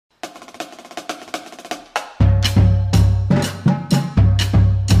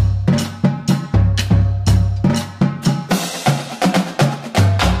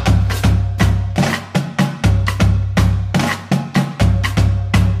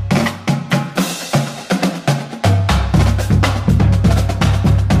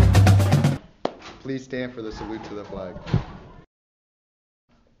stand for the salute to the flag.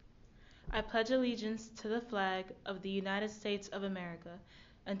 I pledge allegiance to the flag of the United States of America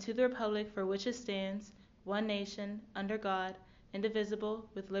and to the republic for which it stands, one nation, under God, indivisible,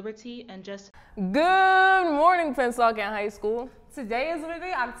 with liberty and justice. Good morning, Pennsauken High School. Today is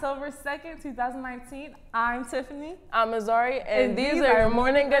Wednesday, October 2nd, 2019. I'm Tiffany. I'm Azari, and these are your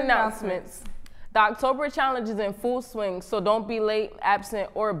morning announcements. The October challenge is in full swing, so don't be late, absent,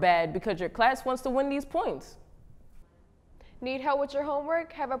 or bad because your class wants to win these points. Need help with your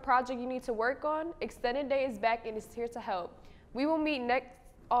homework? Have a project you need to work on? Extended Day is back and is here to help. We will meet next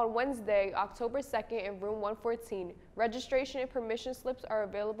on Wednesday, October 2nd in room 114. Registration and permission slips are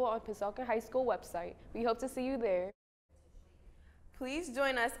available on Pennsauken High School website. We hope to see you there. Please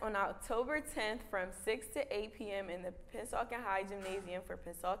join us on October 10th from 6 to 8 p.m. in the Pennsauken High Gymnasium for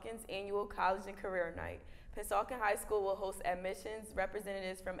Pensauken's annual College and Career Night. Pennsauken High School will host admissions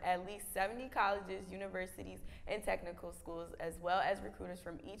representatives from at least 70 colleges, universities, and technical schools, as well as recruiters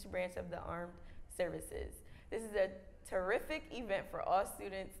from each branch of the armed services. This is a terrific event for all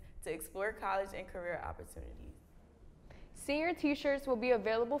students to explore college and career opportunities. Senior t-shirts will be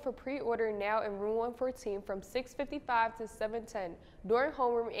available for pre-order now in room 114 from 6:55 to 7:10 during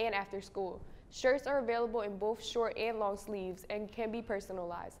homeroom and after school. Shirts are available in both short and long sleeves and can be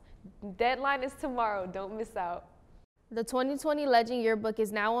personalized. Deadline is tomorrow, don't miss out. The 2020 Legend Yearbook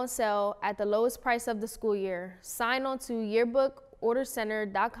is now on sale at the lowest price of the school year. Sign on to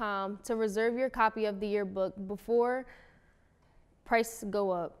yearbookordercenter.com to reserve your copy of the yearbook before prices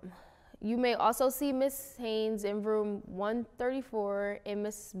go up. You may also see Miss Haynes in room 134 and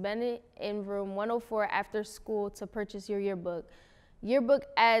Miss Bennett in room 104 after school to purchase your yearbook. Yearbook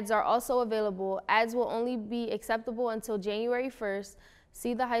ads are also available. Ads will only be acceptable until January 1st.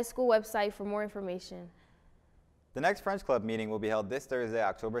 See the high school website for more information. The next French Club meeting will be held this Thursday,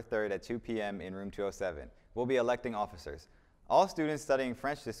 October 3rd at 2 p.m. in room 207. We'll be electing officers. All students studying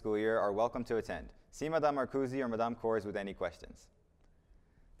French this school year are welcome to attend. See Madame Marcuzzi or Madame Kors with any questions.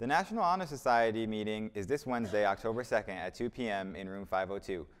 The National Honor Society meeting is this Wednesday, October 2nd at 2 p.m. in room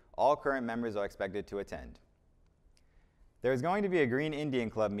 502. All current members are expected to attend. There is going to be a Green Indian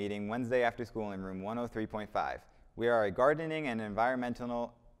Club meeting Wednesday after school in room 103.5. We are a gardening and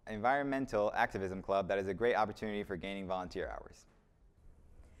environmental activism club that is a great opportunity for gaining volunteer hours.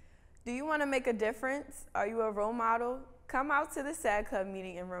 Do you want to make a difference? Are you a role model? Come out to the SAG Club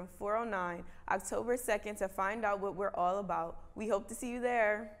meeting in room 409, October 2nd to find out what we're all about. We hope to see you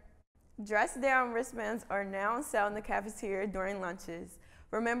there. Dress Down wristbands are now on sale in the cafeteria during lunches.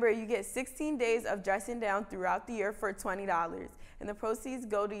 Remember, you get 16 days of dressing down throughout the year for $20, and the proceeds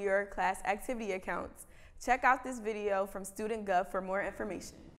go to your class activity accounts. Check out this video from Student Gov for more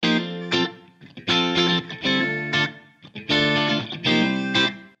information.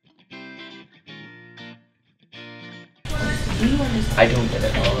 I don't get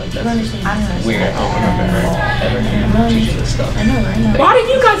it all. Like, that's weird. I don't remember ever teaching this stuff. I know. Why did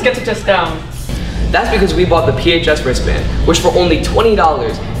you guys get to dress down? That's because we bought the PHS wristband, which for only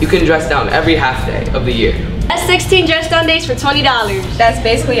 $20, you can dress down every half day of the year. That's 16 dress down days for $20. That's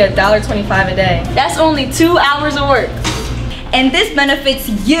basically $1.25 a day. That's only 2 hours of work. And this benefits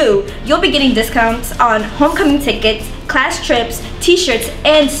you. You'll be getting discounts on homecoming tickets, class trips, t-shirts,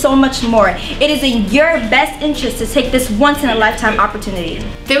 and so much more. It is in your best interest to take this once-in-a-lifetime opportunity.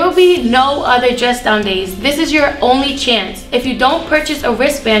 There will be no other dress down days. This is your only chance. If you don't purchase a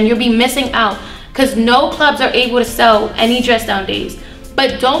wristband, you'll be missing out because no clubs are able to sell any dress down days.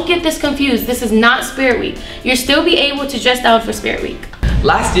 But don't get this confused. This is not Spirit Week. You'll still be able to dress down for Spirit Week.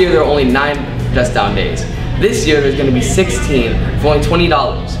 Last year, there were only 9 dress down days. This year, there's going to be 16 for only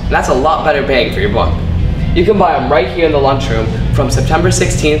 $20. That's a lot better bang for your buck. You can buy them right here in the lunchroom from September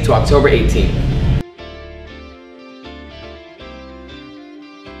 16th to October 18th.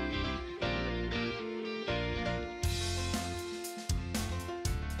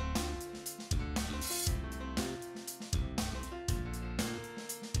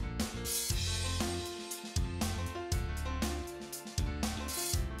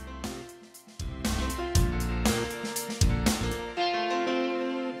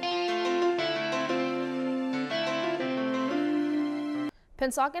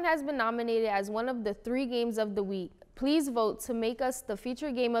 Pennsauken has been nominated as one of the 3 games of the week. Please vote to make us the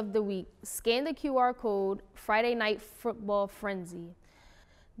featured game of the week. Scan the QR code, Friday Night Football Frenzy.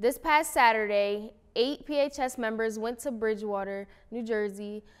 This past Saturday, 8 PHS members went to Bridgewater, New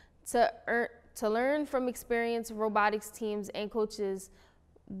Jersey to learn from experienced robotics teams and coaches.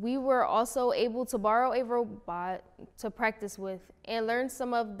 We were also able to borrow a robot to practice with and learn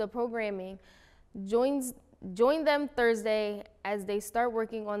some of the programming. Join them Thursday as they start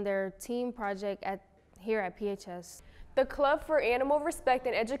working on their team project at here at PHS. The Club for Animal Respect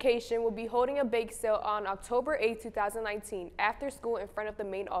and Education will be holding a bake sale on October 8, 2019, after school in front of the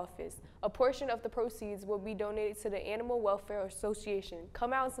main office. A portion of the proceeds will be donated to the Animal Welfare Association.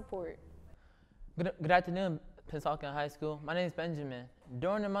 Come out and support. Good afternoon, Pennsauken High School. My name is Benjamin.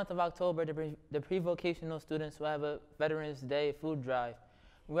 During the month of October, the pre-vocational students will have a Veterans Day food drive.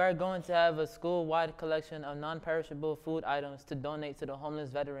 We are going to have a school-wide collection of non-perishable food items to donate to the homeless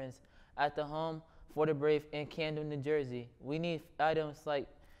veterans at the home for the Brave in Camden, New Jersey. We need items like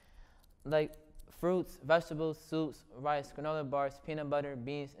fruits, vegetables, soups, rice, granola bars, peanut butter,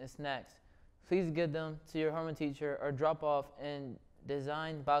 beans, and snacks. Please give them to your homeroom teacher or drop off in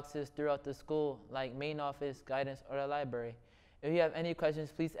design boxes throughout the school, like main office, guidance, or the library. If you have any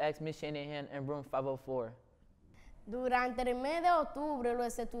questions, please ask Ms. Shanahan in room 504. Durante el mes de octubre,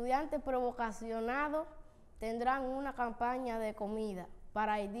 los estudiantes prevocacionados tendrán una campaña de comida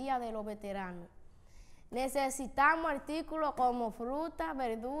para el Día de los Veteranos. Necesitamos artículos como fruta,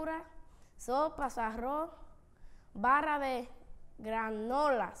 verdura, sopas, arroz, barra de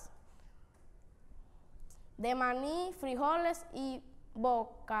granolas, de maní, frijoles y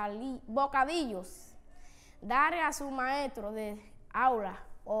bocadillos. Darle a su maestro de aula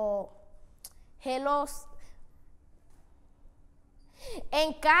o gelos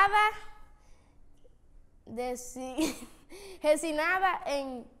en cada designada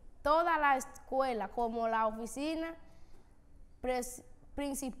en toda la escuela, como la oficina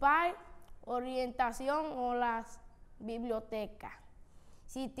principal, orientación o las bibliotecas.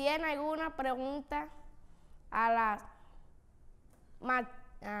 Si tiene alguna pregunta, a la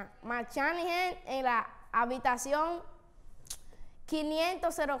Machanigen en la habitación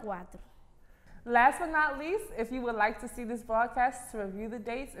 504. Last but not least, if you would like to see this broadcast to review the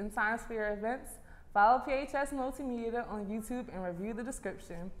dates and times for your events, follow PHS Multimedia on YouTube and review the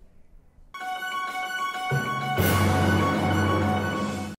description.